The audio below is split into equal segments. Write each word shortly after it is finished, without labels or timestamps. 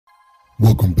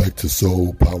Welcome back to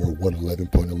Soul Power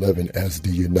 111.11 as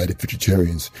the United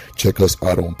Futuritarians. Check us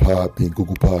out on Podbean,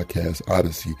 Google Podcasts,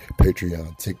 Odyssey,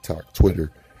 Patreon, TikTok,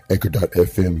 Twitter,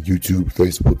 Anchor.fm, YouTube,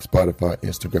 Facebook, Spotify,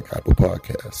 Instagram, Apple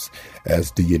Podcasts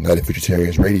as the United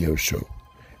Futuritarians radio show,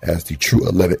 as the true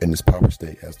 11 in this power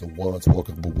state, as the ones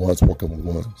walking with ones walking with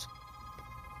ones.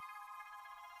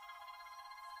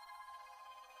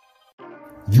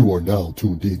 You are now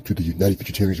tuned in to the United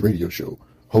Futuritarians radio show,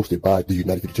 hosted by the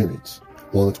United Futuritarians.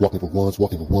 Ones walking for ones,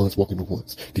 walking for ones, walking for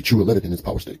ones. The true 11 in this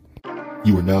power state.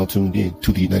 You are now tuned in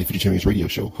to the United Futuritarians radio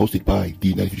show, hosted by the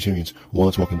United Futuritarians.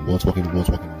 Ones walking for ones, walking for ones,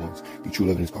 walking for ones. The true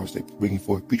 11 in this power state. Bringing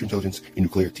forth future intelligence and new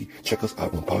clarity. Check us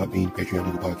out on Podbean, Patreon,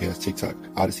 Google Podcasts, TikTok,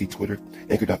 Odyssey, Twitter,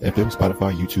 Anchor.fm,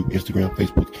 Spotify, YouTube, Instagram,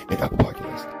 Facebook, and Apple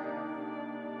Podcasts.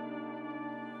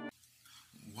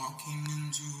 Walking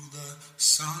into the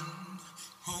sun.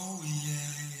 Oh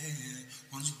yeah,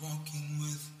 one's walking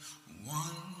with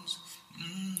ones,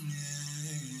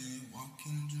 yeah,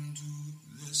 walking into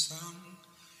the sun.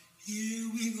 Here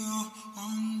we go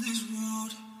on this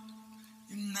road,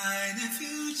 United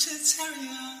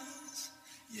Futuritarians,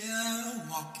 yeah,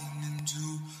 walking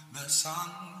into the sun.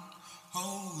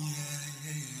 Oh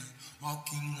yeah,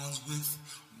 walking ones with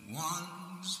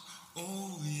ones.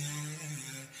 Oh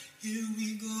yeah, here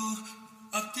we go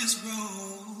up this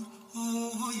road.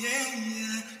 Oh yeah,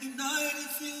 United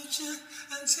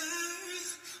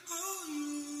Futuritarians. Oh you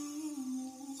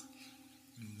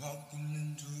walking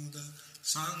into the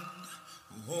sun.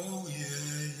 Oh yeah.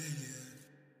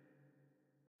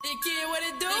 Kid, what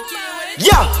it do?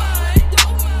 Yeah.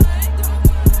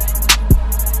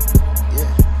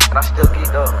 And I still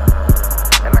geeked up.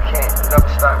 And I can't never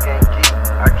stop getting geeked.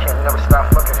 I can't never stop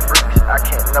fucking freaks. I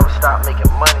can't never stop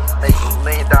making money. Making $1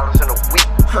 million in a week.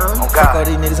 Oh Fuck all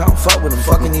these niggas, I don't fuck with them.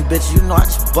 Fucking these bitches, you know I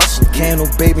just bustin'. Can't no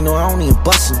baby, no, I don't even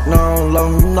bustin'. No, I don't love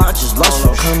them, you know I just lust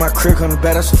them. Come to my crib, come to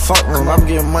bed, that's a fuck room. I'm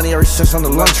getting money ever since on the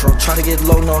lunchroom. Tryna get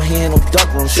low, no, he ain't no duck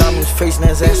room. Shot me his face and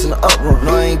his ass in the up room.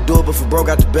 No, I ain't do it, but for bro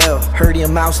got the bell. Heard he a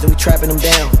mouse, then we trapping him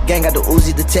down. Gang got the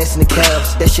Uzi, the test, and the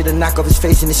calves. That shit'll knock off his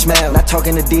face and it smell. Not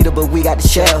talking to Dita, but we got the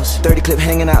shells. 30 clip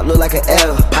hanging out, look like an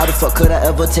L. How the fuck could I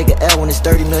ever take an L when it's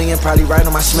 30 million? Probably right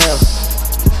on my smell.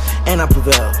 And I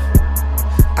prevail.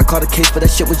 I caught a case, but that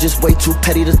shit was just way too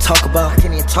petty to talk about. I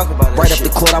can't even talk about it. Right up the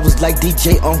court, I was like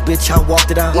DJ on bitch, I walked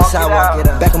it out. Eastside walk it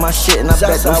out. Back on my shit, and I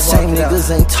bet those same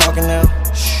niggas ain't talking now.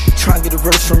 Tryna get a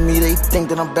verse from me, they think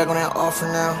that I'm back on that offer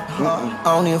now.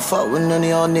 I don't even fuck with none of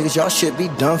y'all niggas, y'all shit be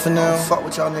done for now. Fuck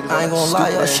with y'all niggas. I ain't gonna lie,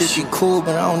 y'all shit be cool,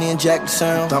 but I don't even jack the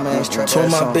sound. Told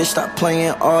my bitch stop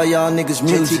playing all y'all niggas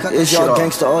music. Is y'all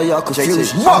gangsta, all y'all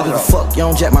confused. I don't give a fuck, y'all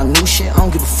don't jack my new shit. I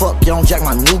don't give a fuck, y'all don't jack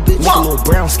my new bitch. Make a little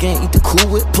brown skin, eat the cool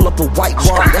whip. Pull up a white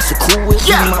Rari, that's a cool whip.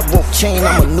 Give me my rope chain,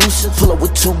 I'm a nuisance. Pull up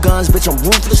with 2 guns, bitch, I'm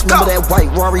ruthless. Remember that white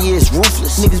Rari is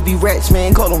ruthless. Niggas be rats,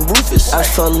 man, call them Rufus. I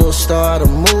felt a little star out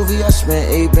of movie. I spent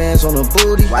 8 bands on a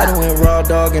booty. I done went raw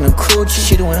dog in a coochie.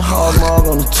 She done went hard mog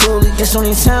on the toolie. This don't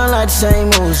even sound like the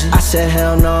same Uzi. I said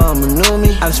hell no, I'm a new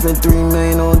me. I done spent 3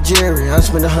 million on Jerry. I done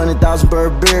spent 100,000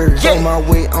 Burberry. On my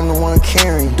way, I'm the one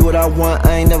carrying. Do what I want,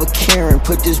 I ain't never caring.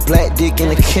 Put this black dick in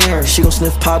a Karen. She gon'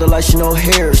 sniff powder like she no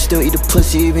hair. Still eat the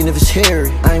pussy even if it's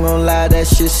hairy. I ain't gon' lie, that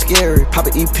shit's scary. Pop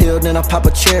a E-pill, then I pop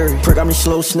a cherry. Prick got me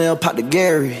slow snail, pop the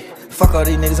Gary. Fuck all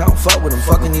these niggas, I don't fuck with them.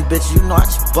 Fucking these bitches, you know I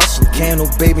just bustin'. Can't no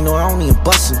baby, no, I don't even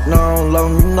bustin'. No, I don't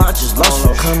love them, you know I just lust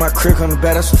them. Come to my crib, come to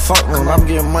bed, that's a fuck room. I'm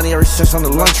getting money ever since on the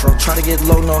lunchroom. Tryna get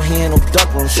low, no, he ain't no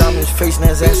duck room. Shot me his face and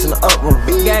his ass in the up room.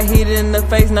 Got hit in the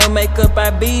face, no makeup, I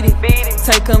beat it.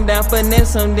 Take him down,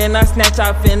 finesse him, then I snatch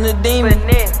off in the demon.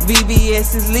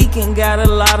 VVS is leaking, got a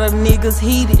lot of niggas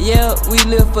heated. Yeah, we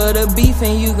live for the beef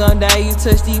and you gon' die, you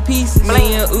touch these pieces.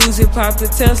 Me and Uzi pop the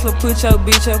Tesla, put your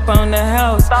bitch up on the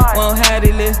house. Won't hide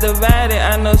it, let's divide it.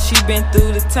 I know she been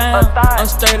through the town. I'm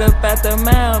straight up at the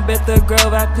mound, bet the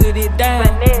grove, I put it down.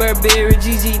 Burberry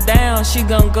GG down, she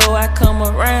gon' go, I come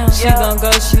around. She gon'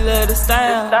 go, she love the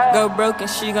style. Go broke and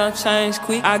she gon' change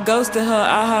quick. I ghosted her,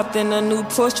 I hopped in a new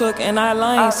Porsche truck and I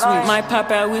lane sweet. Might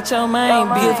pop out with your main,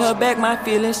 give her back, my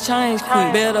feelings change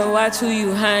quick. Better watch who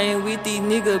you hang with, these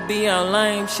niggas be on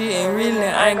lame shit and really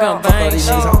I ain't gon' bang. Fuck all these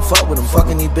niggas, I don't fuck with them.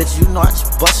 Fucking these bitches, you know I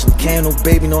just bustin'. Can't no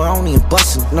baby, no, I don't even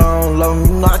bustin'. No, I don't love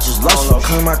them, you know I just lust them.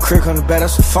 Come to my crib, come to bed,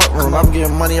 that's a fuck room. I'm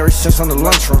getting money ever since on the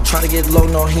lunchroom. Tryna get low,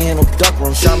 no, he ain't no duck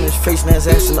room. Shot me his face and his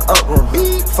ass in the up room.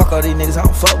 Fuck all these niggas, I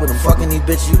don't fuck with them. Fucking these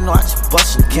bitches, you know I just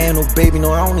bustin'. Can't no baby,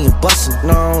 no, I don't even bustin'.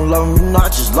 No, I don't love them, you know I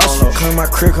just lust them. Come to my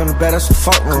crib, come to bed, that's a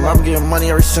fuck room. I'm getting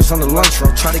money ever since on the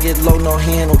lunchroom. Tryna get low, no,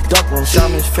 he ain't no duck room. Shot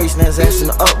me his face and his ass in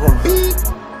the up room.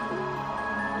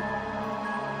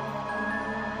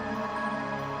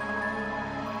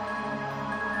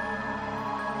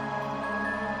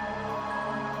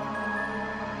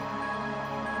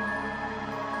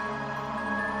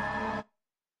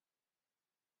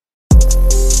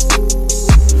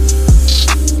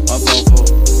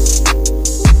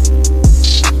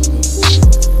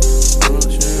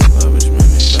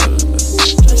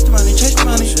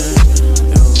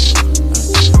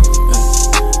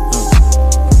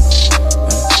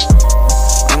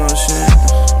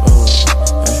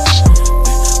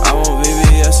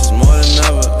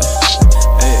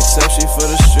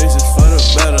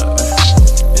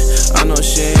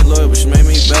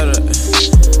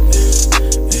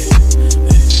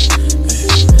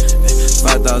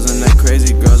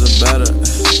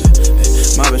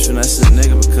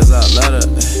 cause I let her.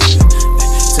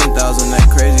 10,000, that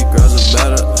crazy girls are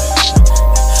better.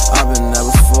 I've been there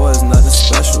before, it's nothing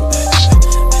special.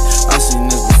 I seen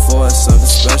this before, it's something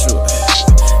special.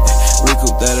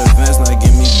 Recoup that advance, now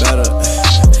get me better.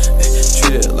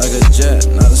 Treat it like a jet,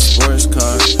 not a sports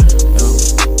car.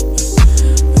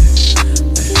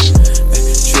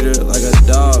 Treat it like a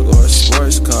dog or a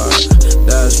sports car.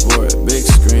 Dashboard, big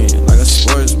screen, like a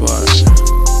sports bar.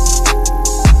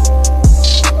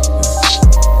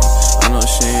 I know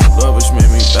she ain't love, but she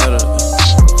made me better.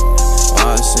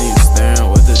 Why I see you staring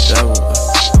with the devil?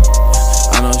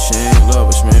 I know she ain't love,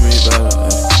 but she made me better.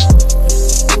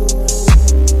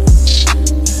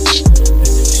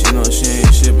 She know she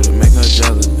ain't shit, but it make her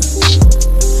jealous.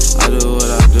 I do what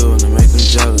I do and to make them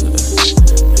jealous.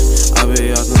 I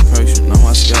be out them perks, you know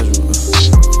my schedule.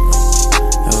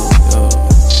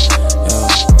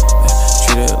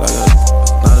 Treat it like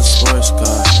not a sports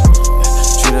car.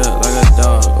 Treat it like a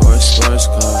dog or a sports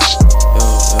car.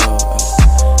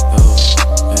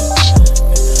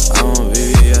 I want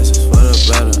VVS's for the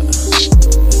better.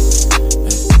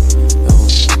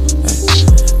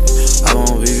 I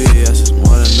want VVS's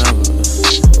more than ever.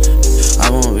 I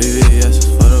want VVS's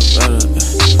for the better.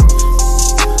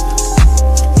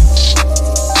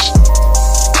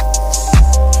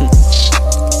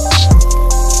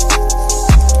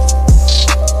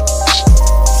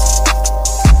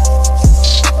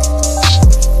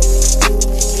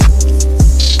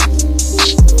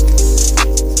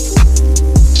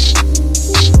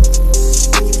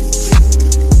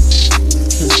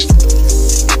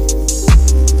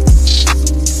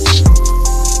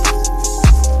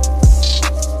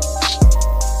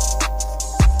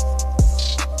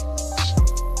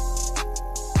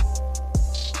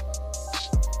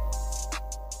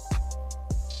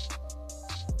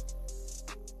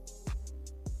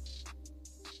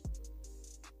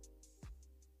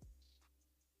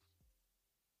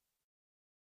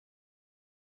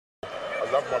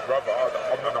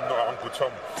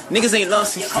 Niggas ain't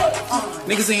lost it.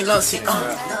 Niggas ain't lost it.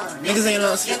 Niggas ain't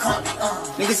lost it.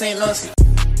 Niggas ain't lost it.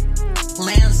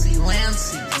 Lancey,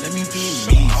 let me be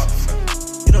me.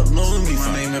 You don't know me, my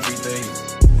name every day.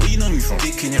 Where you know me from?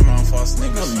 Dick in your mouth, fast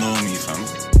nigga. You don't know me, fam.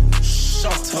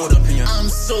 Shut up in your. I'm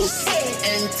so sick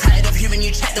and tired of hearing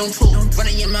you chat, don't talk.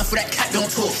 Running your mouth with that cat, don't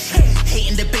talk.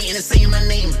 Hating, debating, and saying my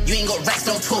name. You ain't got racks,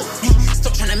 don't talk.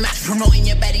 Stop trying to match, promoting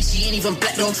your baddie. She ain't even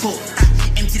black, don't talk.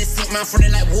 Empty the sink, mouth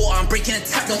running like water. I'm breaking a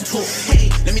tap, don't talk. Hey,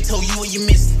 let me tell you what you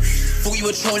missed. Thought you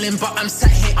were trolling, but I'm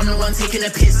sat here. I'm the one taking a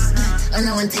piss. I'm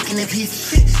the one taking a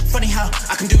piss. Funny how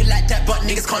I can do it like that, but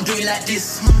niggas can't do it like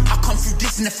this. I come through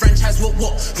this in the franchise. What?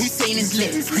 Who's saying is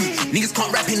lit? Niggas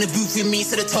can't rap in the booth with me,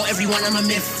 so they tell everyone I'm a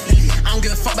myth. I don't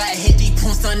give a fuck about a head deep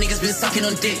porn star. Niggas been sucking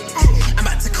on dick. I'm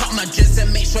about to cut my dress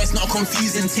and make sure it's not a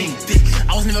confusing thing.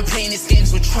 I was never playing this game,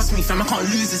 so trust me, fam. I can't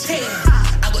lose this thing.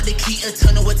 I got the key to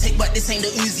turn overtake, but this ain't the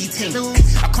Uzi thing.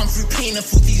 I come through playing and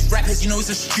fool these rappers, you know it's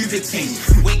a stupid thing.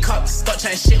 Wake up, start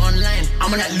trying shit online,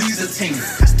 I'm on that loser thing.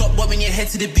 Stop bobbing your head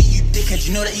to the beat, you dickhead,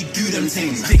 you know that you do them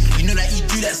things. You know that you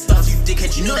do that stuff, you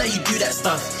dickhead, you know that you do that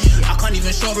stuff. I can't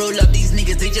even show real love, these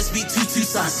niggas, they just be too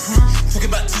sus. Talking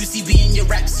about 2CB in your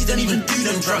raps, you don't even do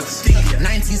them drugs.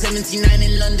 1979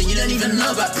 in London, you don't even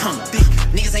know about punk.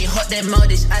 Niggas ain't hot, they're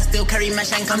modish, I still carry my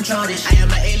shank, I'm childish. I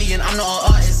am an alien, I'm not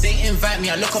an artist, they invite me,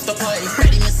 I look off the party.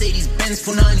 Ready Mercedes, Benz,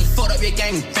 Funani, fold up your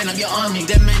gang, bend up your army.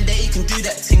 Them man there, you can do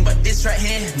that thing, but this right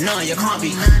here, nah, you can't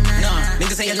be. Nah,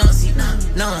 niggas ain't Lancy,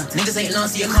 nah, niggas ain't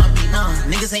Lancy, you can't be. Nah,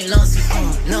 niggas ain't Lancy,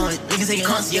 nah, niggas ain't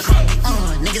Lancy, you can't be.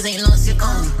 Niggas ain't Lancy,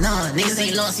 nah, niggas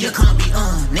ain't Lancy, you can't be.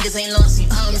 Niggas ain't Lancy.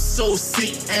 I'm so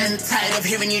sick and tired of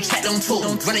hearing you chat, don't talk.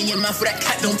 Running your mouth with that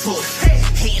cat, don't talk.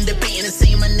 Hating, debating, and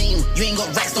saying my name, you ain't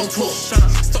got racks, don't talk.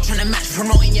 Stop trying to match,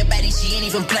 promoting your baddie, she ain't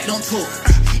even black, don't talk.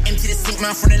 Empty the sink,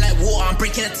 mouth running like water, I'm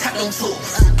breaking a tap, don't talk.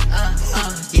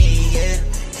 Yeah.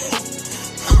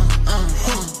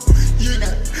 You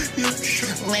know,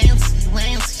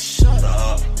 Lancey, shut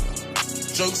up.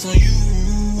 Jokes on you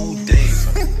all day.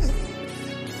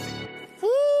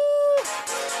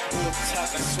 All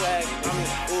type of swag, I'm in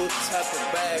all type of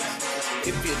bags.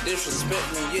 If you disrespect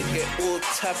me, you get all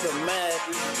type of mad.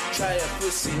 Try a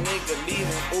pussy nigga,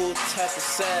 leaving all type of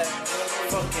sad.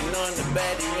 Fucking on the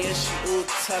baddie, yeah, she all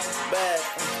type of bad.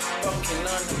 Fucking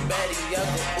on the baddie, I got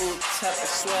all type of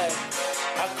swag.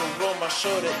 I can roll my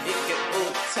shoulder, it get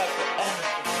all type of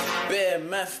ad. Bare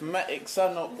mathematics,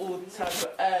 I know all type of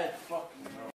ad.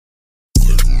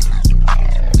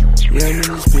 Yeah, I'm in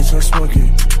this bitch, I'm smoking.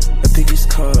 I think it's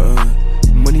called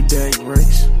money bag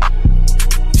rice.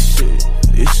 Shit,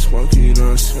 it's smoking, you know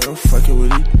what I'm saying? I'm fucking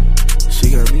with it.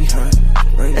 She got me hot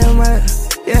right now.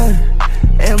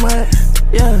 Am I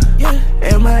Yeah,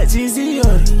 M-I-G-Z,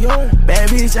 bad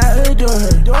bitch, I adore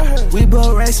her. We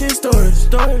blow racks in stores,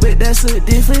 but that's a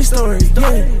different story.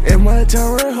 Yeah, and my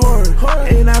town run hard,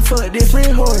 and I fuck different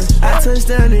whores. I touch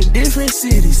down in different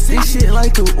cities. This shit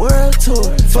like a world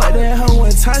tour. Fuck that hoe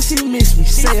one time, she miss me.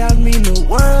 Say I mean the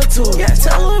world tour. Yeah,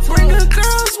 tell her bring her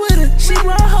girls with her. She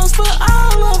run hoes for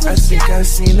all of us. I think I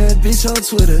seen that bitch on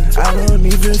Twitter. I don't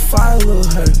even follow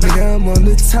her. Nigga, I'm on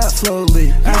the top floor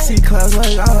lit. I see clouds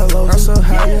like all over. I'm so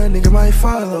high, young nigga might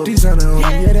follow. Designer on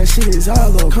me, yeah, that shit is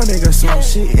all over. Kanye got some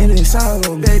shit and it's all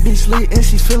on me. That bitch lit and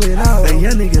she feel it all. That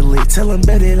young nigga lit, tell him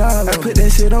bet it all on. I put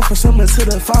that shit on from summer to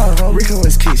the fall. Rico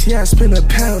is kicks, yeah, I spend a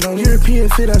pound on. European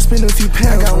fit, I spend a few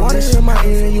pounds. I got water in my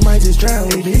ear and you might just drown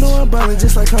me. You know I'm ballin'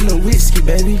 just like I'm the whiskey,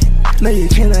 baby. No, you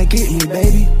cannot get me,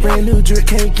 baby. Brand new drip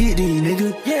can't get these,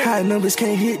 nigga. High numbers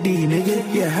can't hit these, nigga.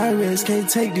 Yeah, high risk can't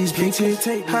take these bitches.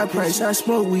 High price, I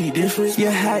smoke weed different.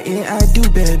 Yeah, high end, I do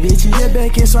bad bitches. Yeah,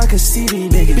 back in so I can see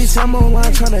these niggas. Bitch, I'm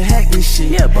online tryna hack this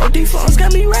shit. Yeah, both these phones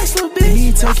got me racks, little bitch.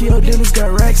 These Tokyo dinners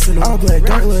got racks in them. All black,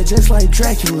 dark blood, just like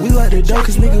Dracula. We like the dope,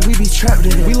 cause nigga, we be trapped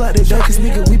in it. We like the dope, cause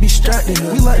nigga, we be strapped in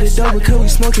it. We like the dope because we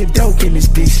smoking dope in this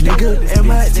bitch, nigga.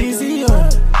 M-I-G-Z,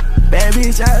 bad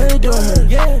bitch, I adore her.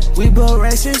 Yeah, we blow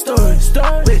racks in stores,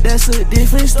 but that's a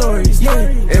different story. Yeah,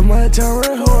 and my town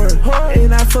run hard,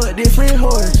 and I fuck different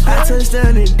whores. I touch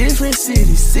down in different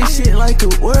cities. This shit like a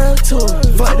world tour.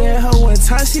 Fuck that hoe one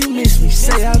time, she miss me.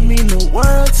 Say I mean the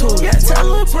world tour. Yeah,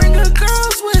 tell her bring her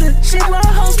girls with her. She run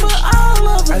hoes for all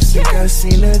of us. I think I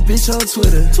seen that bitch on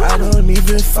Twitter. I don't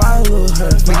even follow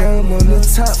her. Nigga, I'm on the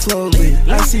top floor lit.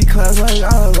 I see clouds like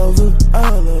all over,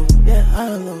 yeah,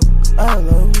 all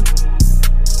over.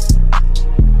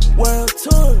 World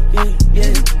tour,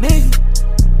 yeah, nigga.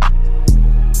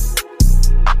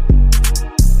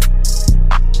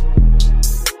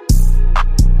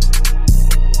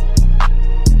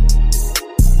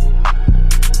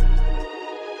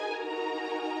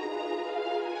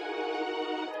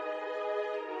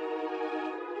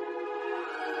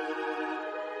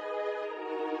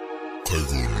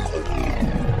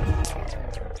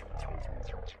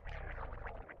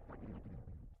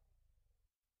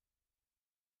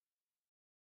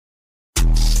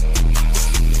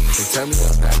 Tell me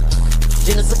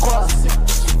Je ne sais quoi,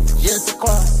 je ne sais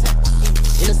quoi,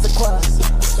 je ne sais quoi,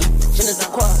 je ne sais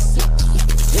quoi,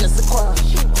 je ne sais quoi,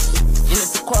 je ne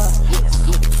sais quoi.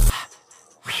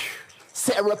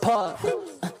 Sarah Park,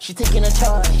 she taking a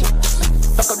charge.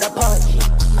 Fuck up that party,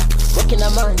 rocking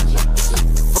that man,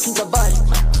 rocking the body.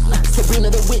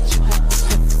 Sabrina the witch,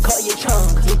 call your charm.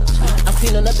 I'm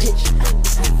feeling the pitch,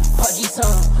 party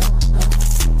song.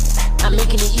 I'm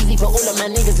making it easy for all of my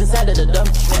niggas inside of the dump.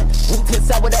 Whooped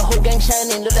inside with the whole gang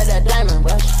shining, look like that diamond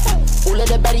rush. All of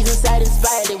the baddies inside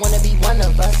inspired, they wanna be one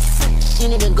of us.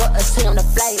 Ain't even got a say on the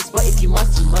flyers, but if you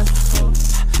must, you must.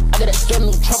 I got that strong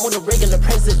new Trump with a regular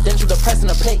presidential, the press on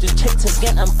the plate. Just checked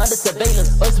again, I'm under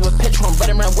surveillance. Also a petrol, I'm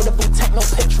running around with a full techno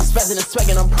petrol. Spazzing and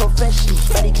swagging, I'm professional.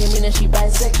 Betty came in and she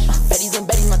bisexual. Betty's and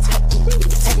Betty's my type.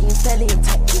 Teddy and Sally and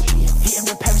type. Hitting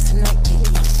in Paris tonight.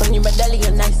 Burn your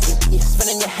medallion nice.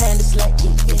 Spinning your hand, it's like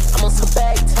I'm on some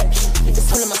bag type shit.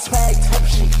 It's all in my swag type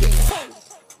shit.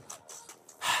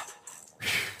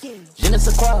 Je ne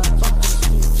sais quoi,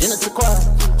 je ne sais quoi,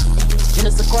 je ne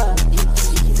sais quoi,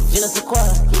 je ne sais quoi,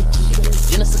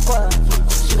 je ne sais quoi.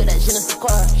 She got that je ne sais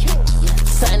quoi.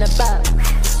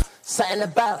 Something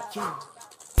about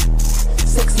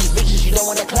sexy bitches, you don't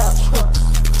want that clout.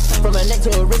 From a neck to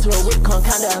a wrist to a whip, can't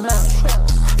count the amount.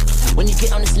 When you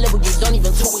get on this level, you don't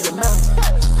even talk with your mouth.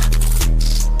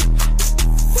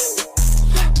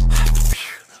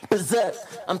 Berserk,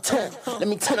 I'm turned. Let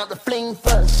me turn up the flame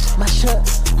first. My shirt,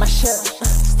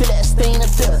 still at a stain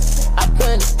of dust. I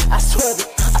burn it, I swerve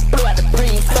it, I blow out the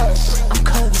brain first. I'm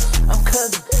curving.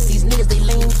 These niggas, they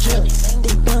lame jerks.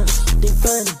 They burn,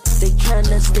 they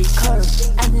tryna stay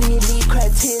curved. I nearly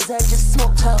cried tears, I just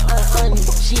smoked out her honey.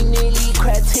 She nearly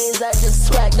cried tears, I just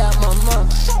swagged out my mom.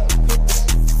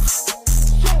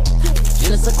 Je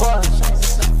ne sais quoi,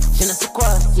 je ne sais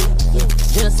quoi,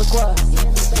 je ne sais quoi,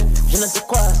 je ne sais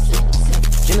quoi,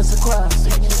 je ne sais quoi,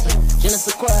 je ne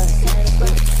sais quoi,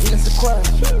 je ne sais quoi,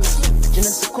 je ne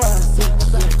sais quoi,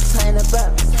 something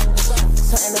about,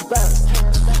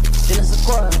 je ne sais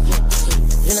quoi,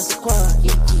 je ne sais quoi,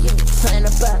 something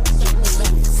about.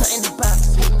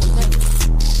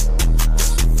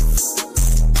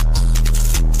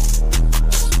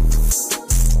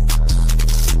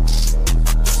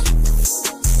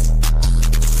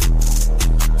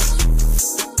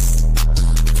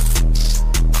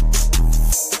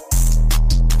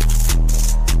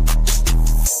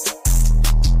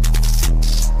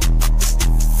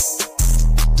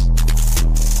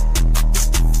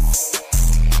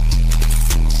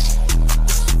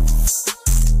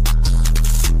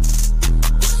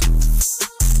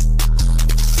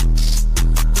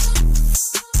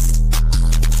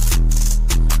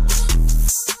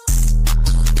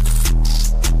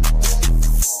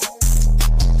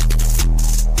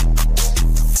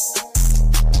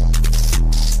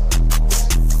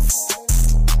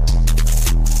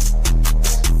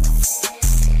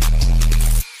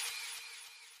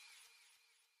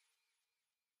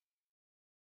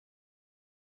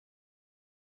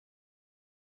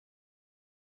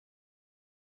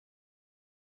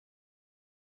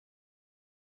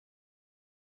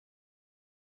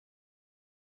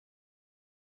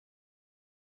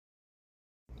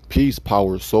 Peace,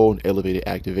 power, soul, and elevated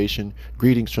activation.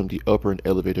 Greetings from the upper and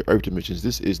elevated earth dimensions.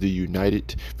 This is the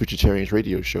United Futuritarians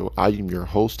radio show. I am your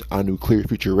host, Anu Clear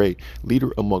Future Ray,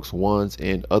 leader amongst ones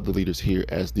and other leaders here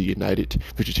as the United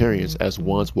Futuritarians, as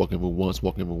ones walking with ones,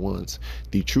 walking with ones.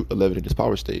 The true 11 in this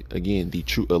power state. Again, the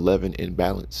true 11 in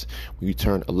balance. When you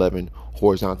turn 11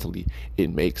 horizontally, it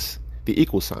makes the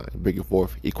equal sign, bringing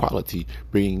forth equality,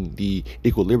 bringing the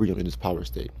equilibrium in this power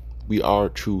state. We are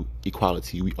true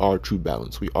equality. We are true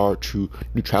balance. We are true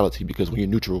neutrality, because when you're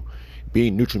neutral,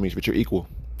 being neutral means that you're equal,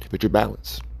 that you're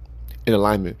balanced, in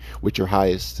alignment with your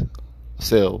highest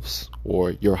selves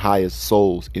or your highest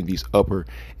souls in these upper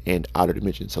and outer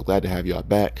dimensions. So glad to have y'all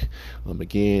back.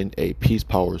 Again, a peace,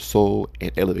 power, soul,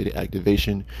 and elevated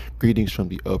activation. Greetings from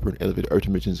the upper and elevated earth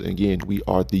dimensions. Again, we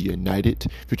are the United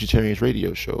Futuritarians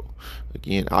radio show.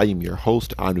 Again, I am your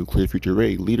host, Anu Clear Future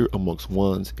Ray, leader amongst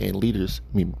ones and leaders.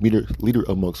 Leader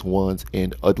amongst ones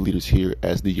and other leaders here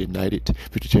as the United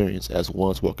Futuritarians, as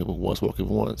ones walking with ones, walking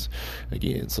with ones.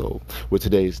 Again, so with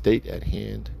today's date at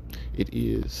hand, it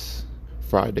is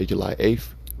Friday, July 8th,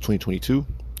 2022.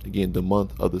 Again, the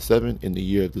month of the 7th in the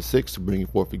year of the 6th, bringing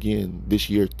forth again this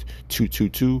year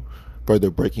 222, further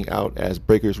breaking out as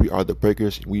breakers. We are the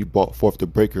breakers. We brought forth the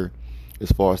breaker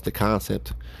as far as the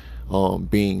concept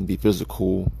being the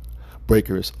physical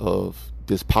breakers of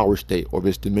this power state or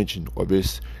this dimension or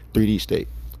this 3D state.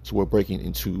 So we're breaking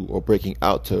into or breaking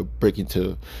out to break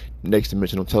into next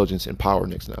dimensional intelligence and power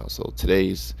next now. So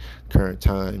today's current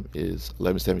time is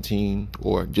 11:17,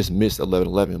 or just missed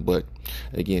 11:11. But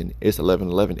again, it's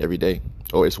 11:11 every day.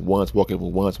 Or it's ones walking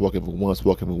with ones, walking with ones,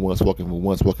 walking with ones, walking with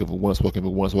ones, walking with ones, walking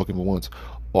with ones, walking with ones,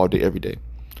 all day, every day.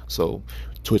 So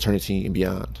to eternity and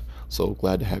beyond. So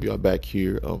glad to have y'all back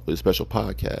here for this special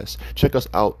podcast. Check us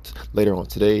out later on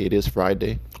today. It is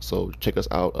Friday, so check us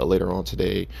out later on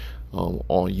today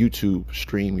on YouTube,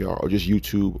 StreamYard, or just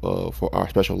YouTube for our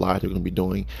special live that we're going to be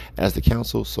doing as the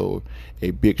council. So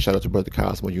a big shout out to Brother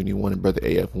Cosmo Uni 1 and Brother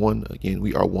AF1. Again,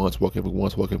 we are ones walking with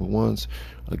ones, walking with ones.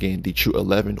 Again, the true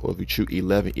 11 or the true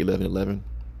 11, 11, 11.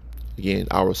 Again,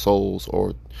 our souls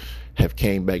or have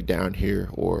came back down here,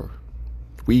 or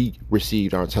we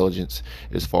received our intelligence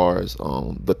as far as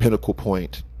the pinnacle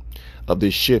point of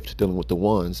this shift dealing with the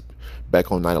ones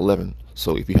back on 9/11.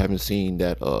 So if you haven't seen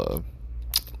that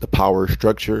the power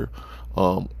structure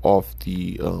off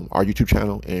the our YouTube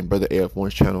channel and Brother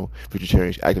AF1's channel,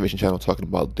 Futuritarians Activation channel, talking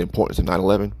about the importance of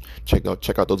 9/11, check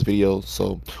out those videos.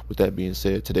 So with that being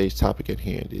said, today's topic at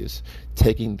hand is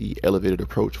taking the elevated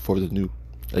approach for the new.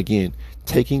 Again,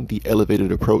 taking the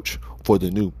elevated approach for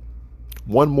the new.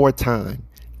 One more time,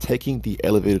 taking the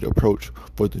elevated approach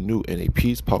for the new in a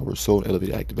peace, power, soul, and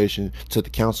elevated activation to the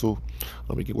council.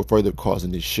 We're further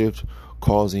causing this shift,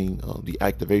 causing the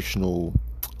activational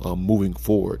moving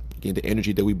forward. Again, the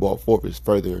energy that we brought forth is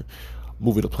further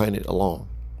moving the planet along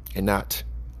and not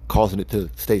causing it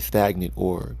to stay stagnant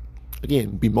or,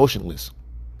 again, be motionless.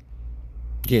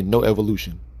 Again, no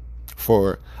evolution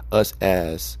for us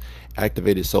as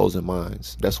activated souls and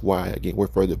minds. That's why, again, we're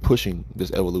further pushing this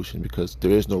evolution, because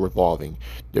there is no revolving,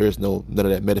 there is none of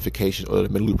that metification or the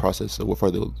meta process. So we're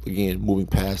further, again, moving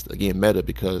past, again, meta,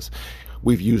 because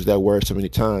we've used that word so many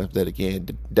times that, again,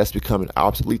 that's becoming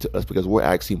obsolete to us, because we're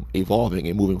actually evolving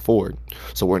and moving forward.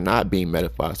 So we're not being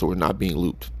metified, so we're not being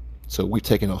looped. So we're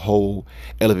taking a whole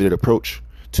elevated approach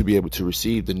to be able to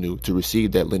receive the new, to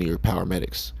receive that linear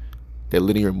powermetics, that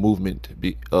linear movement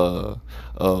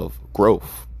of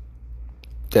growth,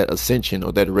 that ascension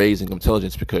or that raising of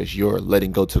intelligence, because you're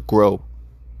letting go to grow.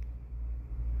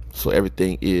 So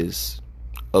everything is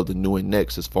of the new and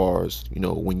next, as far as,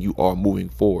 when you are moving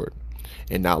forward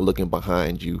and not looking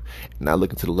behind you, not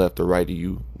looking to the left or right of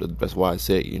you. That's why I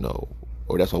said,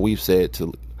 or that's why we've said,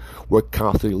 we're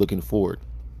constantly looking forward,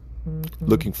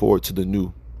 looking forward to the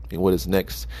new and what is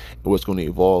next and what's going to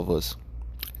evolve us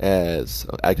as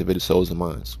activated souls and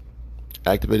minds.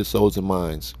 Activated souls and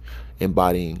minds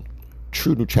embodying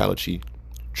true neutrality,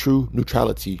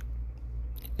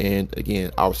 and again,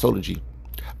 our solar G,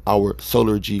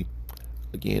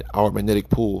 again, our magnetic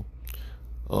pull,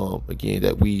 again,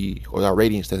 that we, or our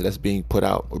radiance that's being put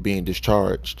out or being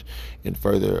discharged, and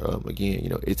further,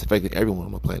 again, it's affecting everyone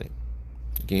on the planet.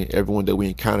 Again, everyone that we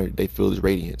encounter, they feel this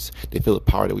radiance, they feel the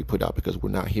power that we put out, because we're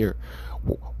not here,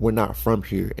 we're not from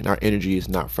here, and our energy is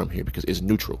not from here, because it's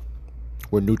neutral.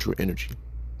 We're neutral energy.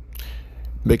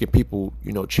 Making people,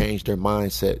 change their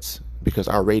mindsets, because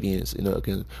our radiance,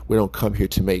 again, we don't come here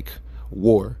to make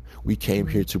war. We came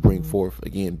here to bring forth,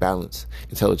 again, balance,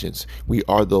 intelligence. We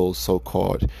are those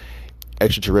so-called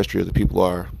extraterrestrials that people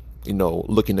are,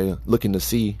 looking to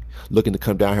see, looking to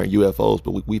come down here in UFOs,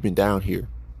 but we've been down here.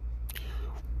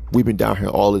 we've been down here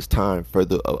all this time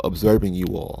further observing you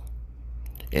all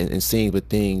and seeing the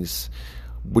things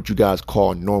what you guys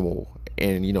call normal,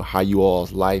 and you know how you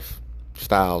all's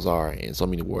lifestyles are in so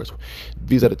many words.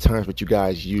 These are the terms that you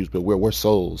guys use, but we're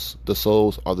souls. The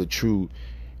souls are the true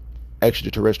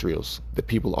extraterrestrials that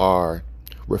people are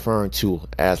referring to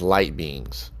as light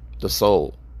beings. The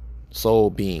soul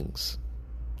beings,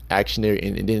 actionary,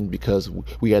 and then because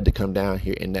we had to come down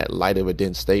here in that light of a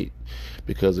dense state,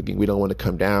 because again we don't want to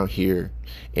come down here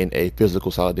in a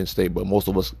physical solid dense state, but most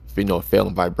of us, you know, fail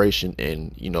in vibration,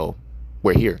 and you know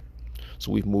we're here,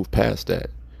 so we've moved past that.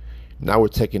 Now we're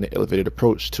taking the elevated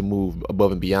approach to move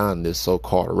above and beyond this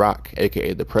so-called rock,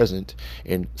 aka the present,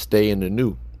 and stay in the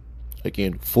new,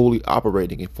 again fully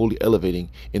operating and fully elevating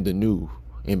in the new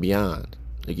and beyond.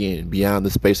 Again, beyond the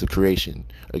space of creation.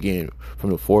 Again, from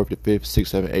the 4th to 5th,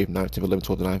 6th, 7th, 8th, 9th, 10th,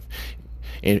 11th, 12th,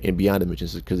 9th, and beyond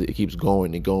dimensions, because it keeps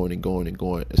going and going and going and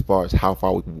going as far as how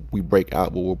far we break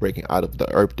out. But we're breaking out of the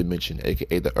earth dimension,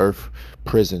 aka the earth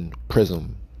prism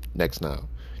next now.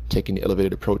 Taking the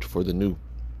elevated approach for the new.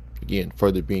 Again,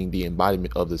 further being the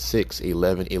embodiment of the 6,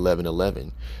 11, 11,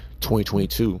 11,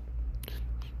 2022.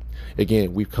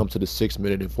 Again, we've come to the 6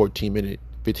 minute and 14 minute,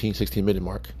 15, 16 minute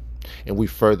mark. And we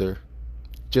further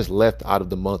just left out of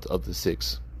the month of the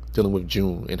 6th, dealing with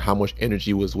June, and how much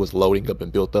energy was loading up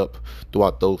and built up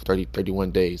throughout those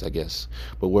 31 days, I guess.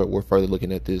 But we're further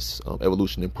looking at this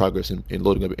evolution and progress and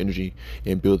loading up energy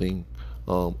and building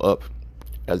up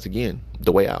as, again,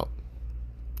 the way out.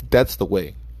 That's the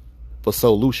way. The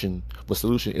solution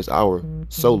is our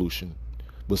solution.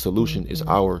 The solution is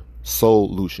our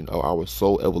solution, or our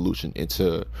soul evolution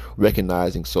into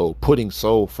recognizing soul, putting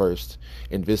soul first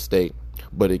in this state.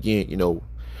 But again, you know,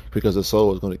 because the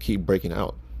soul is going to keep breaking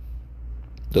out.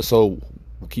 The soul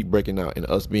will keep breaking out, and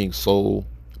us being soul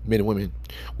men and women,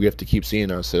 we have to keep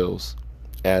seeing ourselves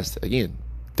as, again,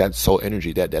 that soul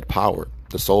energy, that power,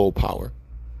 the soul power.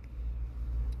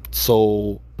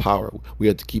 Soul power. We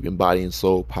have to keep embodying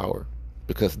soul power,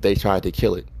 because they tried to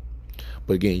kill it.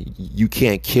 But again, you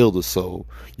can't kill the soul.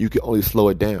 You can only slow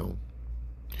it down.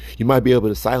 You might be able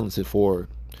to silence it for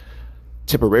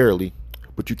temporarily,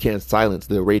 but you can't silence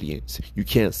the radiance. You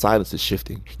can't silence the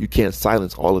shifting. You can't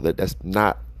silence all of that that's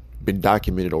not been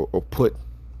documented or put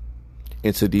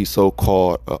into these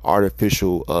so-called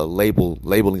artificial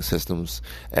labeling systems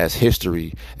as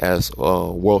history, as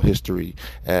world history,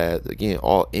 as, again,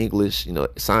 all English, you know,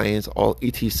 science, all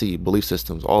etc. belief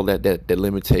systems, all that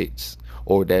limitates,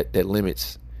 or that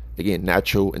limits, again,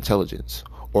 natural intelligence,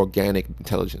 organic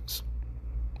intelligence,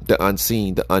 the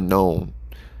unseen, the unknown.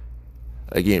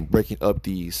 Again, breaking up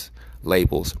these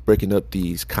labels, breaking up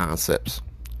these concepts,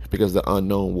 because the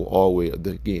unknown will always,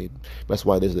 again, that's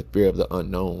why there's the fear of the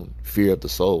unknown, fear of the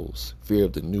souls, fear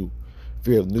of the new,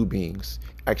 fear of new beings,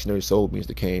 actionary soul beings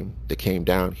that came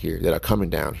down here, that are coming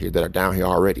down here, that are down here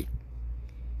already.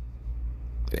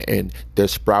 And they're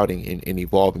sprouting and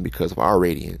evolving because of our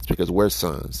radiance, because we're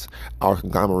sons, our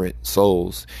conglomerate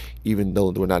souls, even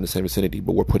though we're not in the same vicinity,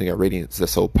 but we're putting our radiance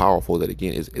that's so powerful that,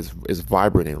 again, is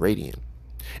vibrant and radiant.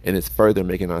 And it's further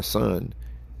making our sun,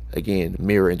 again,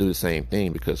 mirror and do the same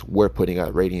thing, because we're putting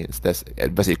out radiance that's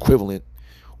equivalent,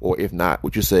 or if not,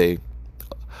 would you say,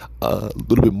 a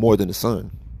little bit more than the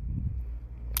sun.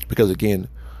 Because, again,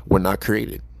 we're not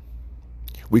created.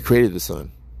 We created the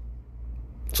sun.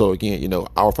 So, again, you know,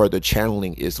 our further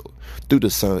channeling is through the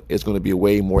sun is going to be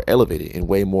way more elevated and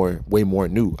way more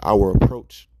new. Our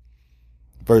approach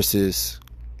versus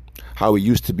how it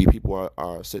used to be. People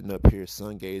are sitting up here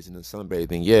sun gazing and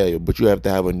sunbathing. Yeah, but you have to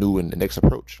have a new and the next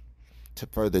approach to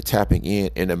further tapping in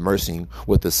and immersing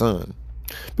with the sun,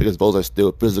 because those are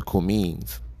still physical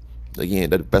means. Again,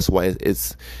 that's why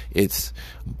it's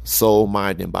soul,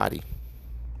 mind, and body.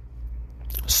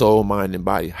 Soul, mind, and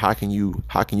body. How can you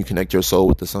connect your soul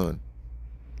with the sun?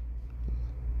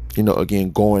 You know,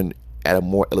 again, going at a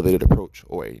more elevated approach,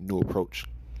 or a new approach.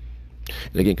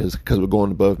 And again, because we're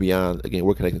going above and beyond, again,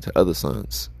 we're connecting to other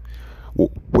suns.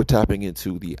 We're tapping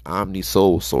into the omni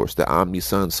soul source, the omni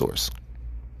sun source.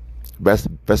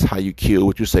 That's how you kill,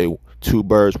 what you say, two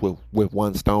birds with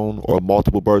one stone, or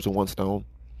multiple birds with one stone.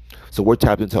 So we're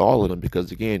tapped into all of them,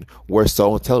 because, again, we're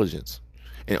soul intelligence.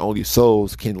 And only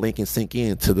souls can link and sink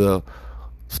into the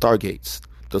stargates,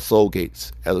 the soul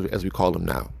gates, as we call them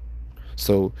now.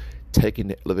 So taking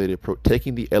the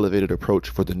elevated approach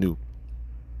for the new,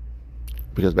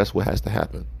 because that's what has to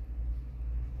happen.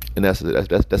 And that's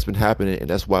been happening, and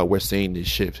that's why we're seeing this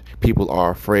shift. People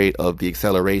are afraid of the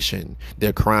acceleration.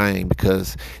 They're crying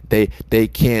because they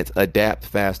can't adapt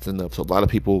fast enough. So a lot of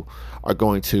people are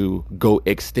going to go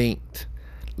extinct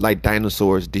like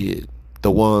dinosaurs did.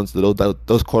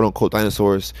 those quote unquote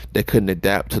dinosaurs that couldn't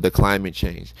adapt to the climate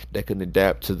change, that couldn't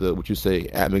adapt to the, what you say,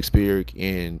 atmospheric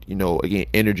and, again,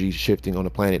 energy shifting on the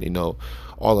planet,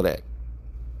 all of that.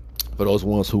 For those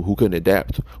ones who couldn't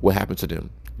adapt, what happened to them?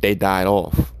 They died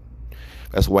off.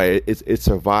 That's why it's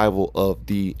survival of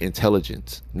the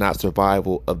intelligence, not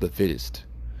survival of the fittest.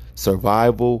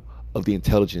 Survival of the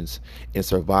intelligence and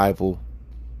survival,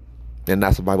 and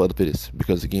not survival of the fittest.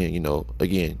 Because again,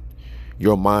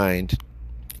 your mind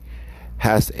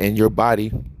and your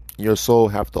body, your soul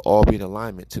have to all be in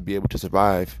alignment to be able to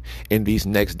survive in these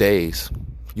next days.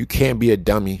 You can't be a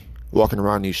dummy walking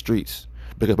around these streets,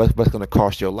 because that's going to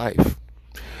cost your life.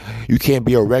 You can't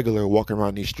be a regular walking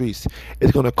around these streets.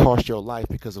 It's going to cost your life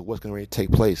because of what's going to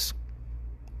take place.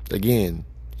 Again,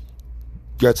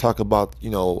 you got to talk about,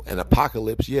 an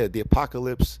apocalypse. Yeah, the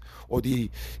apocalypse, or the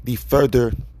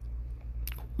further,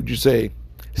 would you say,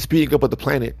 speeding up of the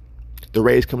planet, the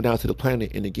rays coming down to the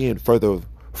planet, and again, further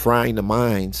frying the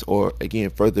minds, or again,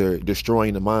 further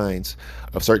destroying the minds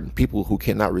of certain people who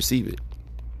cannot receive it.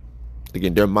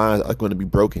 Again, their minds are going to be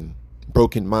broken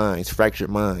minds, fractured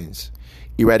minds,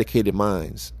 eradicated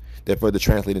minds that further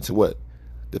translate into what?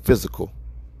 The physical.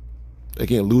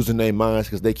 Again, losing their minds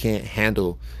because they can't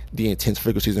handle the intense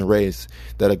frequencies and rays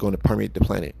that are going to permeate the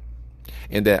planet,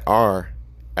 and that are,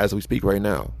 as we speak right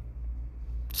now.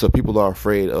 So people are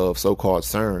afraid of so-called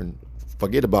CERN.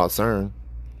 Forget about CERN.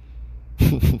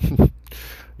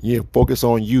 Yeah, focus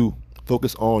on you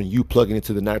plugging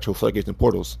into the natural floodgates and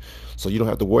portals, so you don't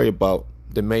have to worry about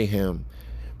the mayhem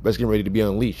that's getting ready to be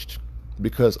unleashed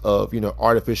because of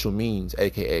artificial means,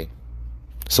 aka.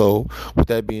 So with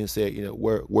that being said,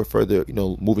 we're further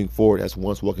moving forward as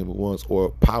once walking with ones, or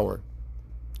power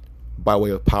by way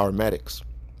of powermatics,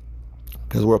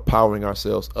 because we're powering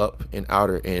ourselves up and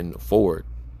outer and forward,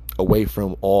 away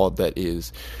from all that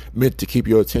is meant to keep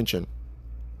your attention,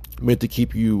 meant to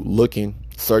keep you looking,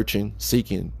 searching,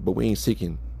 seeking, but we ain't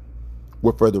seeking.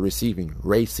 We're further receiving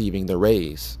the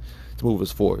rays to move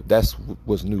us forward. That's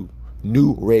what's new.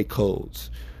 New ray codes,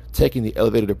 taking the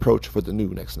elevated approach for the new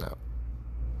next now.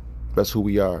 That's who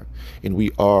we are, and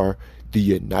we are the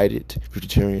United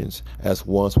Futuritarians, as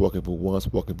ones walking for ones,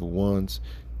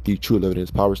 the true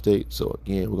evidence power state. So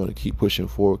again, we're going to keep pushing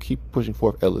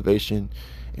forth elevation,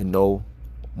 and no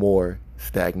more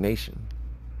stagnation.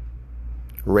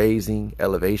 Raising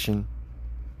elevation,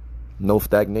 no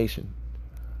stagnation,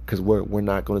 because we're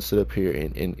not going to sit up here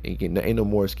and again, there ain't no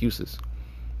more excuses.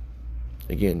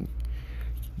 Again,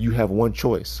 you have one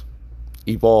choice: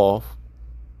 evolve.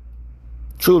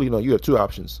 Truly, you have two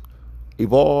options: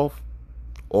 evolve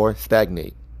or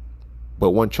stagnate, but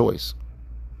one choice.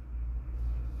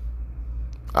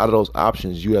 Out of those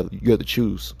options, you have to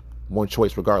choose one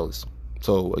choice regardless.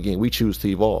 So again, we choose to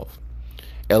evolve,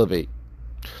 elevate.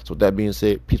 So with that being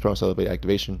said, Peace, Power, Soul, Elevated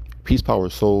Activation, Peace, Power,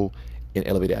 Soul, and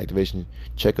Elevated Activation.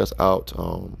 Check us out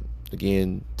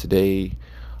again today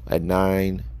at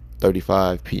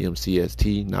 9:35 p.m.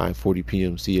 CST, 9:40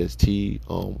 p.m. CST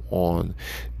on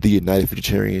the United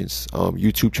Futuritarians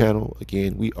YouTube channel.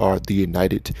 Again, we are the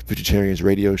United Futuritarians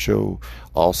radio show,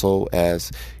 also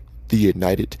as the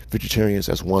United Futuritarians,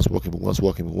 as once walking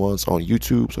with ones on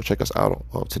YouTube. So check us out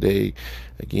today.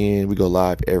 Again, we go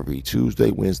live every Tuesday,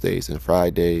 Wednesdays, and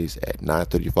Fridays at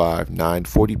 9:35,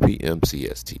 9:40 p.m.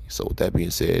 CST. So with that being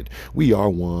said, we are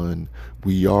one.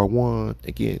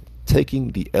 Again,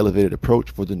 taking the elevated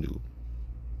approach for the new.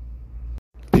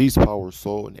 Peace, Power,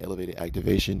 Soul, and Elevated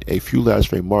Activation. A few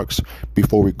last remarks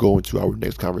before we go into our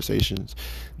next conversations,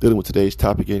 dealing with today's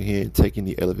topic at hand, taking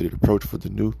the elevated approach for the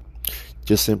new.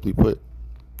 Just simply put,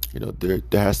 there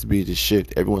has to be this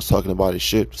shift. Everyone's talking about a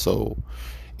shift. So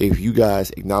if you guys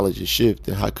acknowledge a shift,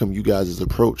 then how come you guys'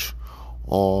 approach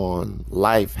on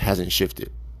life hasn't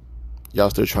shifted? Y'all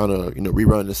still trying to,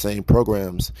 rerun the same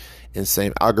programs and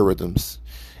same algorithms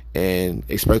and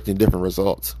expecting different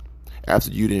results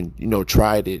after you didn't,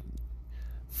 tried it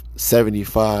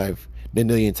 75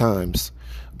 million times,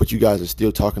 but you guys are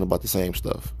still talking about the same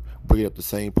stuff, bringing up the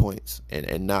same points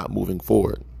and not moving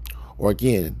forward. Or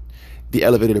again, the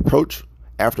elevated approach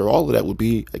after all of that would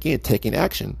be, again, taking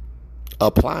action,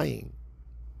 applying,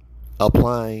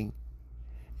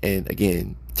 and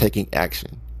again, taking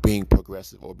action, being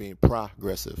progressive or being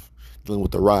progressive, dealing with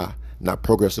the Ra, not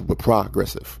progressive, but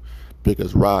progressive,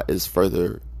 because Ra is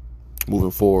further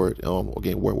moving forward.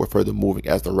 Again, we're further moving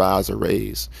as the Ra's are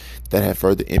raised that have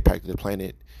further impacted the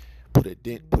planet, put a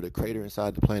dent, put a crater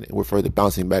inside the planet, and we're further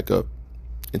bouncing back up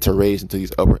into rays into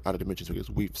these upper outer dimensions, because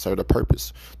we've served a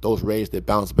purpose. Those rays that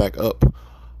bounce back up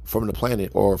from the planet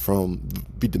or from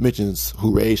the dimensions,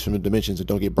 who raise from the dimensions and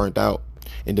don't get burnt out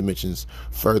in dimensions,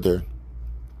 further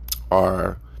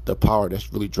are the power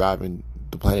that's really driving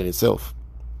the planet itself.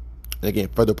 And again,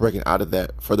 further breaking out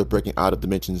of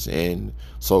dimensions and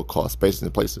so-called spaces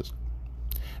and places.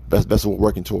 That's what we're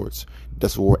working towards.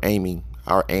 That's what we're aiming.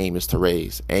 Our aim is to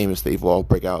raise. Aim is to evolve,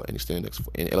 break out, and extend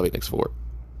and elevate next forward.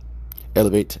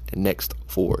 Elevate next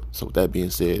forward. So with that being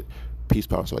said, peace,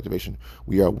 power, soul activation.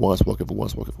 We are once walking for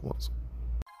once, walking for once.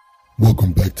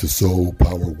 Welcome back to Soul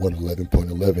Power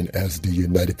 111.11 as the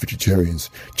United Futuritarians.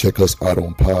 Check us out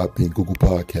on Podbean, Google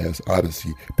Podcasts,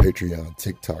 Odyssey, Patreon,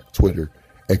 TikTok, Twitter,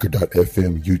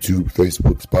 Anchor.fm, YouTube,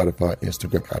 Facebook, Spotify,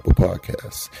 Instagram, Apple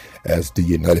Podcasts as the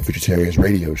United Futuritarians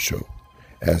radio show,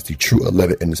 as the true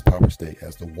 11 in this power state,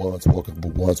 as the ones walking for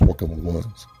ones, walking for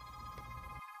ones.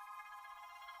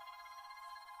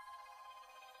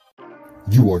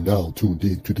 You are now tuned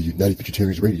in to the United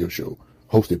Futuritarians radio show,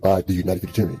 hosted by the United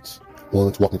Futuritarians.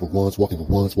 Ones walking for ones, walking for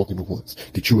ones, walking for ones.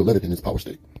 The true 11 in this power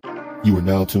state. You are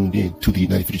now tuned in to the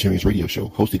United Futuritarians radio show,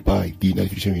 hosted by the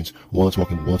United Futuritarians. Ones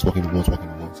walking for ones, walking for ones, walking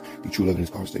for ones. The true 11 in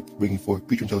this power state, bringing forth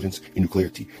future intelligence and new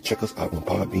clarity. Check us out on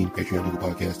Podbean, Patreon, Google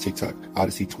Podcasts, TikTok,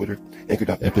 Odyssey, Twitter,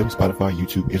 Anchor.fm, Spotify,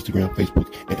 YouTube, Instagram,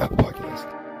 Facebook, and Apple Podcasts.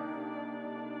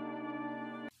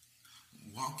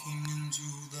 Walking into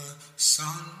the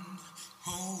sun,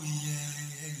 oh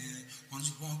yeah,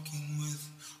 one's walking with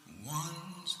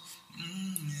ones,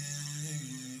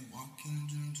 yeah, walking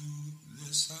into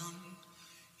the sun.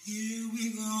 Here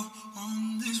we go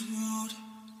on this road,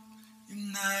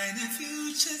 United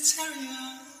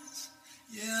Futuritarians,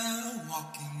 yeah,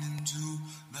 walking into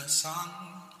the sun,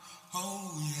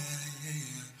 oh yeah,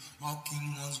 yeah,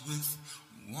 walking ones with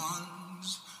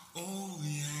ones, oh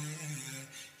yeah,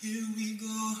 here we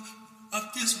go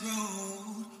up this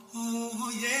road,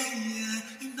 oh yeah, yeah,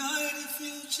 United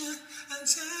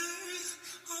Futuritarians,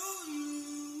 oh you,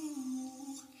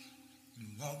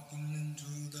 walking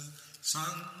into the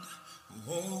sun,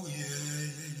 oh yeah,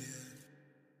 yeah, yeah.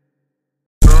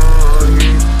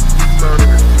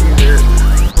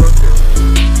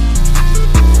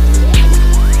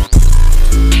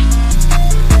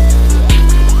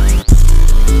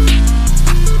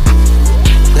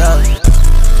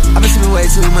 I've been sipping way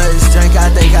too much drink,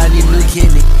 I think I need a new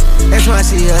kidney. Every time I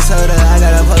see a soda, I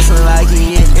gotta post something like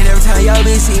it. And every time y'all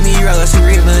been see me roll, she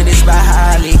reminisce by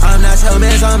highly. I'm not your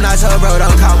man, so I'm not your bro,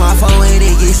 don't call my phone when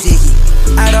it gets sticky.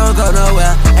 I don't go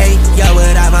nowhere, ayy, yo,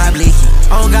 without my blicky.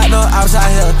 I don't got no outside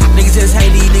here, niggas just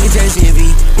hate me, niggas just envy.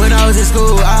 When I was in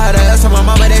school, I had a tell my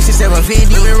mama that she said my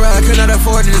Fendi. Remember, I could not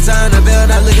afford to design a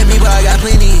belt, now look at me, but I got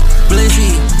plenty.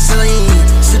 Blincy, Celine,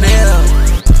 Chanel.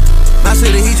 My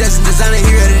city, he just a designer, he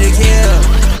ready to kill.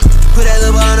 Put that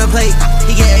little on the plate,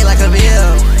 he get ate like a meal.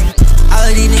 All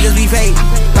of these niggas be fake,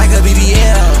 like a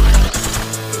BBL.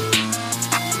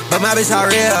 But my bitch all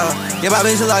real, yeah, my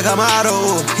bitch look like a model,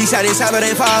 ooh. He shot his shot, but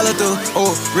ain't follow through,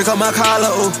 ooh. Rico my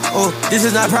collar, ooh, ooh. This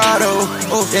is not Prado,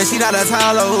 ooh. Yeah, she not a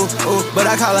Tyler, ooh, ooh. But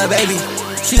I call her baby.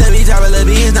 She let me drive a little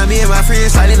Benz, now me and my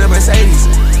friends sliding a Mercedes.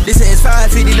 This is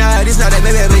 559, this not that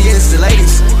baby, but yeah, it's the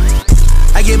latest.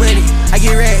 I get money, I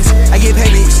get racks, I get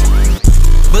payments.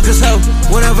 Book a show,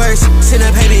 one a verse, send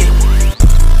a payment.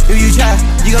 If you try,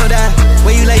 you gon' die,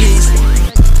 when you ladies.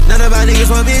 None of my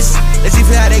niggas want miss, let's see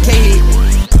how they can't hit.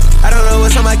 I don't know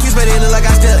what's on my kids, but it look like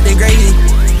I stepped in gravy.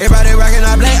 Everybody rockin'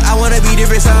 all black, I wanna be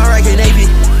different, so I'm rockin' navy.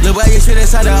 Lil' boy, you shit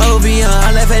inside the OV,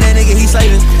 I left at that nigga, he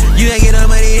slavin'. You ain't get no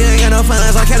money, you ain't got no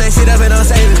funds, why can't I sit up and I'm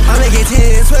saving? I'm making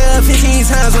 10, 12, 15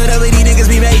 times whatever these niggas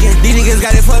be making. These niggas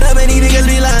got it fucked up and these niggas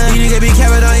be lying. These niggas be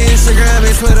capping on Instagram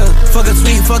and Twitter. Fuck a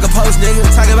tweet, fuck a post, nigga.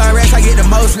 Talking about rats, I get the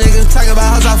most, nigga. Talking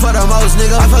about hoes, I fuck the most,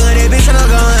 nigga. I fuck on that bitch and I'm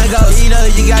going ghost. You know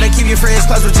you gotta keep your friends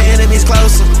close, but your enemies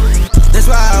closer. That's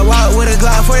why I walk with a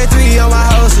Glock 43 on my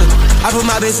holster. I put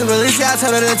my bitch in Valencia, I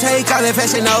tell her to take all that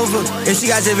fashion over. If she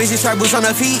got the vision strap boots on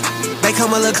her feet, they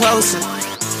come a little closer.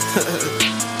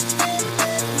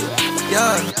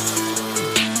 Yeah,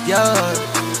 yeah,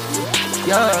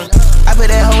 yeah. I put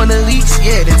that hoe in the leash,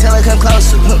 yeah, then tell her come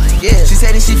closer. Yeah, she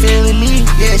said that she feeling me,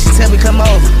 yeah, she tell me come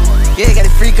over. Yeah, got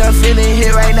a freak, I'm feeling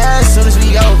here right now as soon as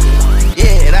we over.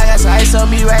 Yeah, and I got some ice on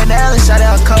me right now, let's shot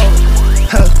out cold.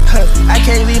 I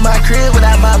can't leave my crib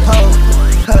without my pole.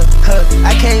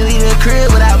 I can't leave the crib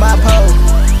without my pole.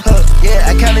 Yeah,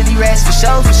 I counted these rats for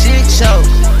shit show.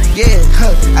 Yeah,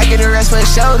 I get a rest for a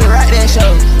show to rock that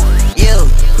show. Yeah,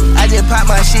 I just pop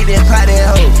my shit and pop that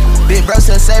hoe. Big bro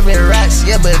still serving rocks,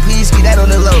 yeah, but please keep that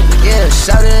on the low. Yeah,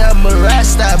 shout it, I'm a rock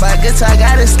star, my guitar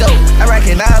got a scope. I'm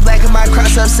rocking all black and my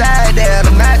cross upside down,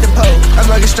 I'm not the Pope. I'm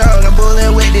working strong, I'm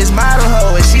bullying with this model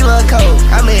hoe, and she look cold.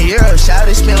 I'm in Europe, shout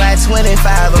it, spend like 25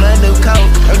 on a new coat.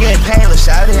 I'm getting painless,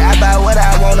 shout it, I buy what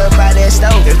I want up by that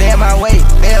stove. If they're my way,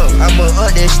 damn, I'ma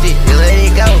up that shit and let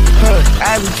it go.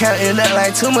 I be counting up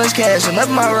like too much cash, I'm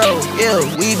up my road. Yeah,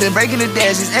 we been breaking the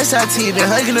dashes, SRT been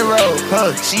hugging the road.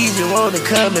 She just wanna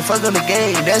come and fuck on the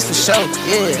game, that's for sure.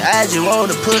 Yeah, I just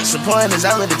wanna put some pointers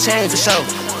all of the chain for sure.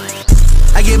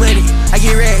 I get money, I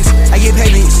get racks, I get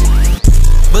payments.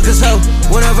 Book a soap,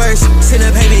 one a verse, send a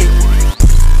payment.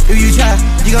 If you try,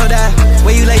 you gon' die,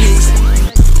 where you lay this?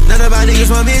 None of my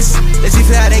niggas want miss, let's see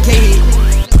how they can't hit.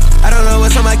 I don't know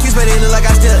what's on my kids, but it look like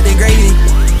I still in gravy.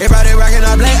 Everybody rockin'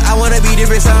 all black, I wanna be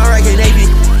different, so I'm rockin' navy.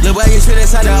 Lil' boy, you spit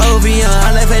inside the OV,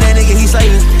 I left for that nigga, he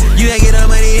slavin'. You ain't get no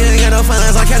money, you ain't got no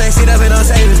funds, I can't sit up and no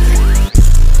savings.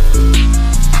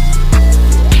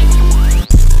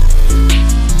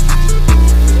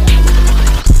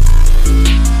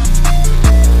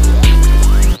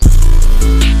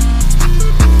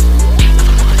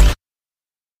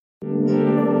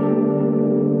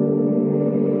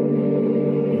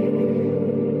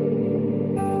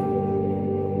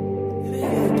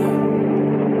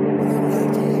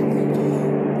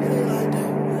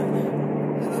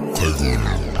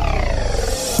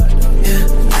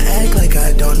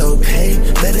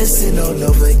 Medicine on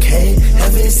Novocaine,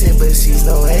 heaven sent but she's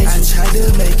no angel. I tried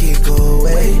to make it go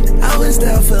away. I was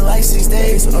down for like 6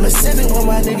 days. On the 7 with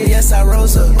my nigga, yes I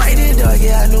rose up. Right in dog,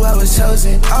 yeah I knew I was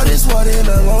chosen. All this water in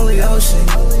a lonely ocean,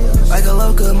 like a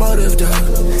locomotive dog.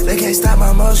 They can't stop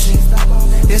my motion.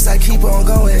 Yes I keep on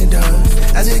going dog.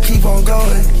 I just keep on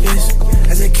going. Yes.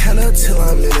 I just count up till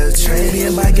I'm in a train. Me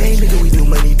and my gang nigga, we do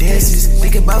money dances.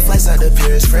 Thinking about flights out to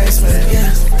Paris, France, man.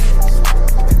 Yeah.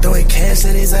 Throwing cash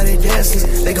at these other dancers.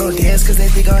 They gon' dance cause they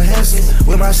think I'm handsome.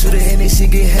 With my shooter and this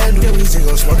shit get handled. Yeah, we just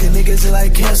gon' smoking niggas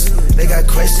like cancer. They got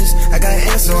questions, I got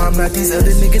answers. I'm not these other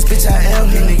niggas, bitch, I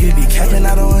am. These niggas be capping,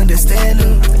 I don't understand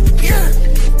them. Yeah,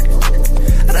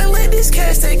 I done let this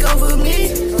cash take over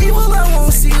me. Evil, I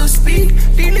won't see you speak.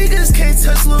 These niggas can't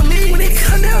touch with me. When it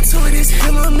come down to it, it's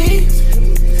him or me.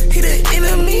 He the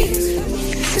enemy,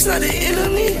 it's not the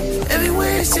enemy.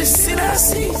 Everywhere it's just sin I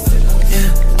see.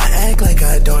 Yeah, I act like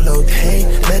I don't know pain.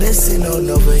 Medicine on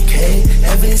Novocaine,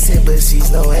 heaven sent but she's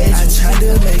no angel. I tried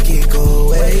to make it go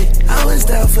away. I was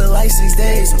down for like 6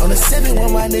 days. On the 7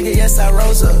 with my nigga, yes I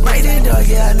rose up. Right in dog,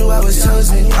 yeah I knew I was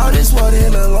chosen. All this water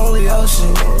in a lonely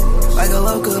ocean, like a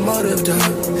locomotive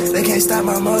dog. They can't stop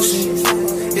my motion.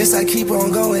 Yes I keep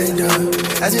on going dog.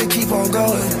 I just keep on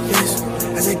going. Yes,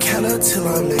 I just count up till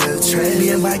I'm in a train. Me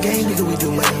and my gang nigga, we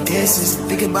do money dances.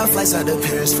 Thinking about flights out to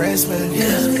Paris, France, man.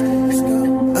 Yeah.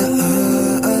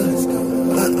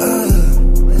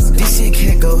 This shit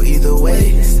can't go either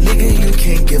way. Nigga, you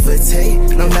can't give or take.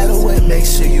 No matter what, make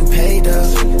sure you paid up.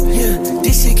 Yeah,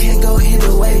 this shit can't go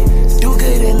either way. Do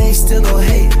good and they still gon'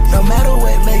 hate. No matter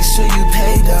what, make sure you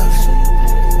paid up.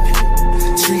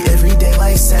 Treat every day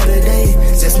like Saturday.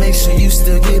 Just make sure you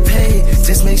still get paid.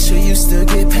 Just make sure you still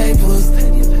get paid, boo.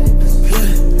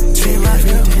 Treat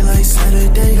every day like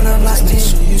Saturday. But I'm locked in. Make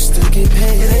sure you still get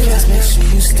paid. Yeah, just make sure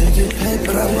you still get paid.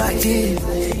 But I'm locked in.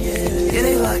 Yeah,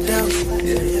 they locked out.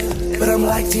 But I'm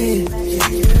locked in.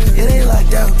 Yeah, they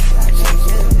locked out.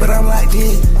 But I'm locked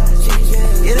in.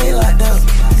 Yeah, they locked out.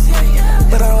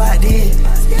 But I'm locked in.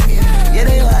 Yeah,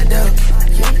 they locked out.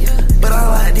 But I'm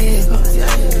locked in.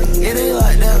 Yeah, they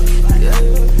locked out.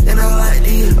 And I'm locked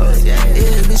in.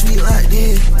 Yeah, bitch, we locked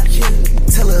in.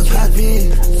 Tell her pop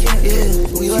in. Yeah,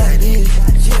 we locked in.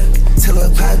 Tell her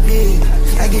pop in.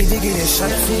 I get bigger than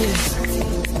shark fins.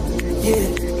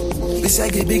 Yeah. Bitch, I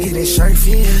get bigger than shark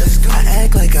fins. I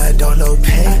act like I don't know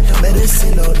pain.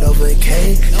 Medicine on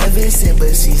Novocaine, heaven sent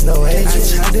but she's no angel. I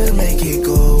tried to make it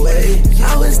go away.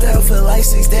 I was down for like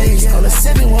 6 days. On the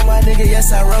 7 with my nigga,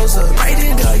 yes I rose up. Right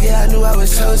in dog, yeah I knew I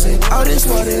was chosen. All this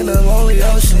water in a lonely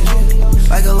ocean,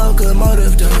 like a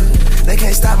locomotive dog. They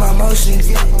can't stop my motion.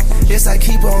 Yes, I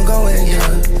keep on going,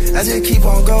 yeah. I just keep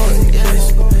on going,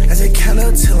 yes. I just count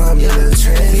up till I'm in a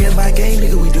train. Me and my gang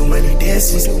nigga, we do money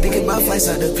dances. Thinking about flights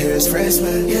out to Paris, France,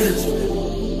 man, yeah.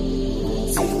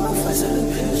 Thinking about flights out to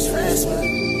Paris, France, man.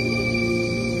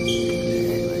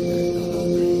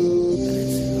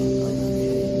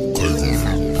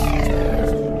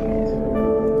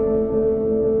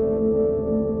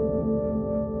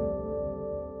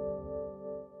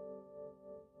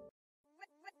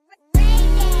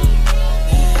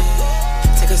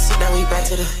 Take a sip, now we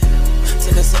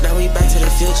back to the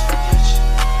future.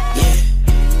 Yeah.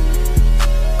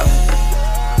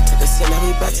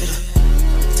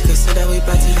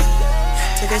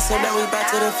 can say that we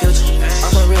back to the future.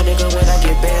 I'm a real nigga when I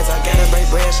get bands. I gotta break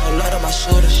bread, show love to my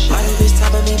shooter. My new bitch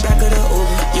topping me back of the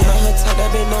Uber. You know her type that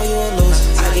bitch know you a loser.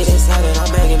 I get inside and I'm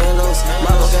begging it loose.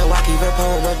 My look at Wacky, rip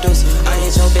home a deuce. I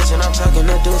hit your bitch and I'm talking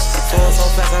the deuce. Going so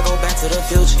fast, I go back to the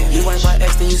future. You wipe my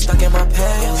ex, then you stuck in my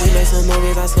past. We made some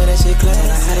movies, I swear that shit class.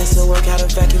 I had it to work out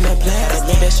a vacuum that blast. I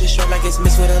know that shit short like it's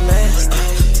mixed with a last.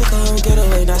 Took her home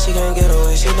getaway, now she can't get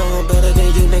away. She know I'm better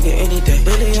than you, nigga, any day.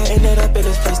 Really, I ended up in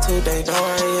this place today. Don't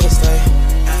worry, here to stay.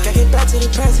 Gotta get back to the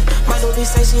present. My new bitch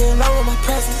say she in love with my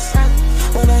presence.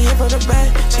 When I hit from the back,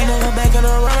 she know I'm back on the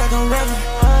run like I'm revving.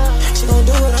 She gon'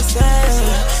 do what I say.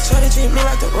 Try to treat me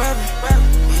like the reverend.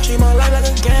 Treat my life like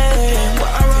a game. Well,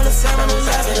 I run the same, I'm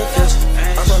back to the future.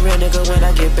 I'm a real nigga when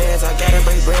I get bands. I gotta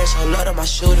break bread, show love to my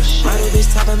shooter. My new bitch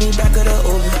topping me back of the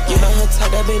Uber. You know her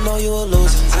type, that bitch know you a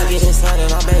loser. I get inside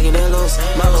and I'm begging it loose.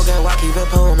 My look at Wacky, rip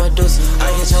home a deuce.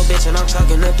 I hit your bitch and I'm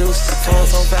talking the deuce. Going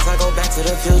so fast, I go back to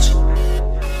the future.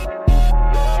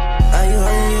 Are you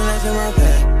home when you left in my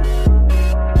past?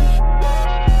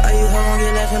 Are you home when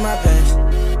you left in my past?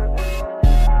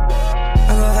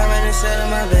 I'm gon' hide right inside of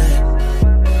my bed.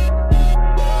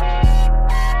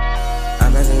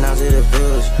 I'm passing out to the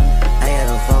village. I got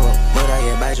no phone, but I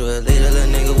get back to a little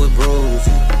nigga with bruise.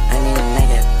 I need a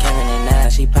nigga, Kevin and now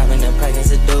she popping the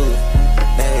pregnancy dude.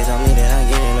 Baby told me that I'm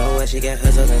getting nowhere. She got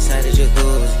hustles inside the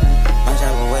jacuzzi. My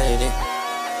chopper wetter than,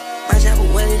 my chopper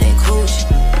wetter than Gucci.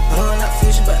 Blowing up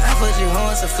future, but I put you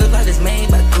on. So flip like it's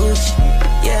made by Gucci.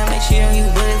 Yeah, I make sure on you,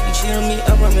 but if you cheat on me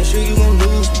up, I'ma sure you gon'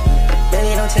 lose me.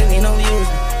 Baby, don't take me, no use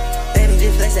me. Baby,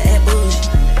 just flex and act bougie.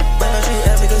 But don't you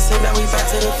ever consider that we back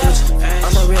to the future.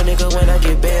 I'm a real nigga when I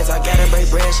get bands. I gotta break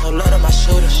bread, show love to my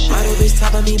shooter. My new bitch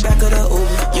topping me back of the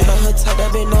Uber. You know her type,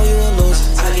 that bitch know you a loser.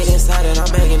 I get inside and I'm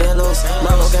begging it loose.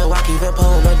 My look at Wacky, rip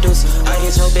home a deuce. I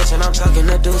hit your bitch and I'm talking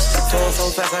the deuce. Going so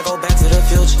fast, I go back to the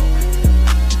future.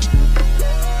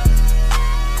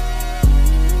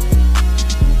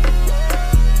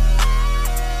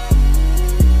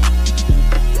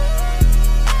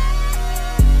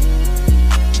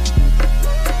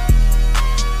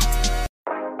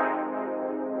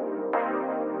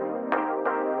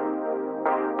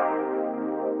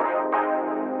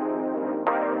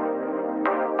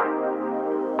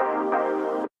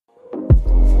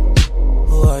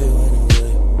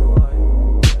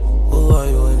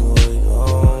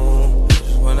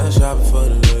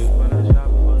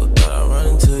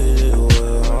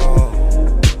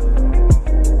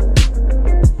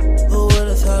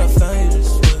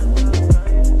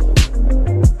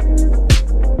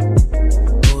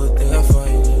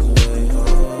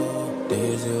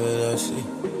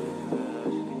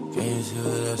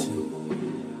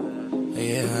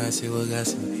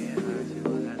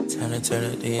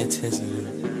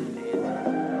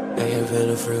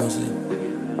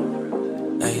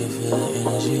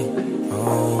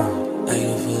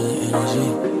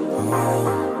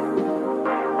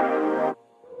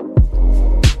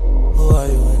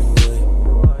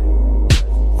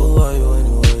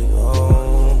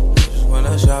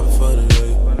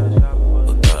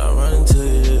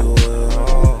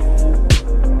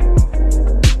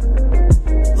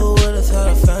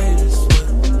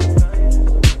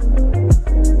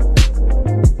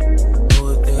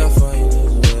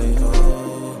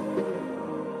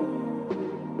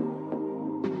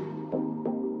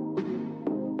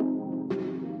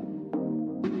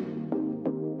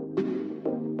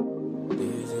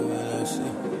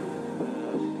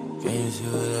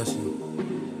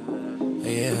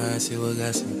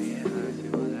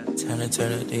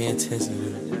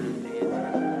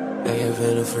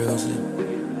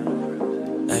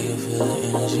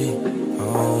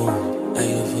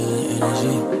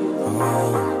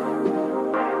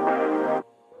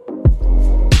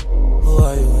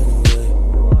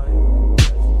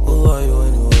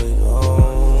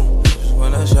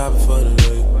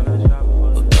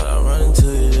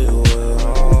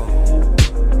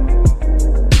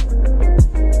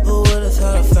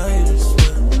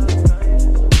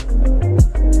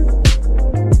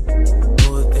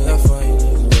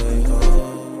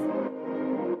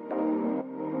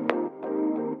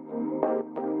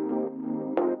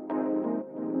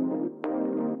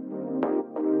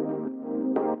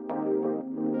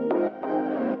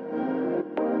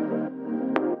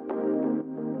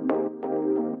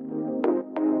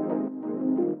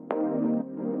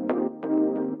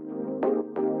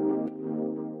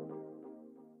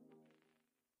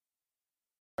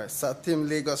 Satim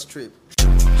Lagos trip.